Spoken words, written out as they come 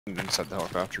inside the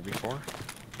helicopter before.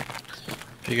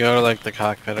 If you go to like the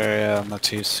cockpit area and the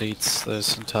 2 seats,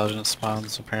 there's intelligence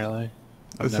spawns apparently.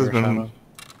 I've never found them.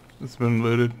 It's been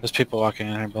looted. There's people walking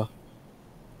in here, Bill.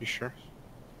 You sure?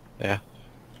 Yeah.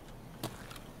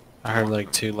 I heard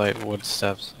like 2 light wood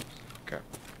steps. Okay.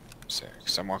 Sick.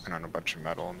 So I'm walking on a bunch of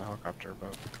metal in the helicopter,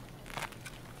 but...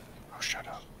 Oh, shut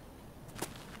up.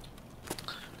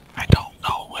 I don't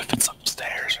know if it's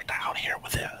upstairs or down here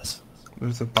with us.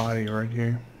 There's a body right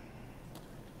here.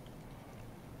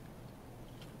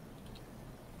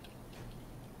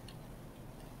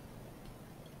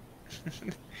 I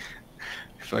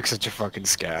feel like such a fucking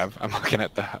scab. I'm looking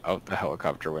at out the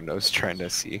helicopter windows trying to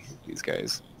see these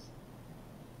guys.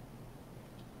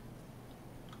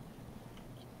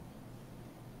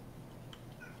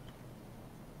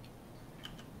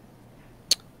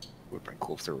 Would've been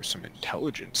cool if there was some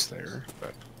intelligence there,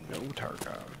 but no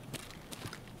Tarkov.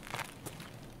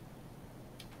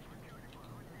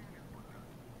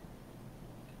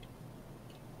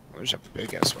 Well, there's a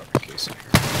big ass weapon case in here.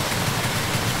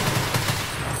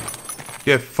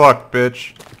 Get fucked,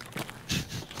 bitch.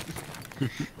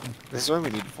 This is why we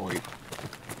need VoIP.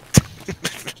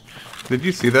 Did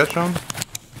you see that, Sean?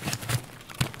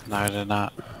 No, I did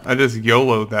not. I just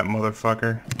YOLO'd that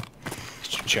motherfucker.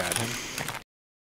 Did you chat him?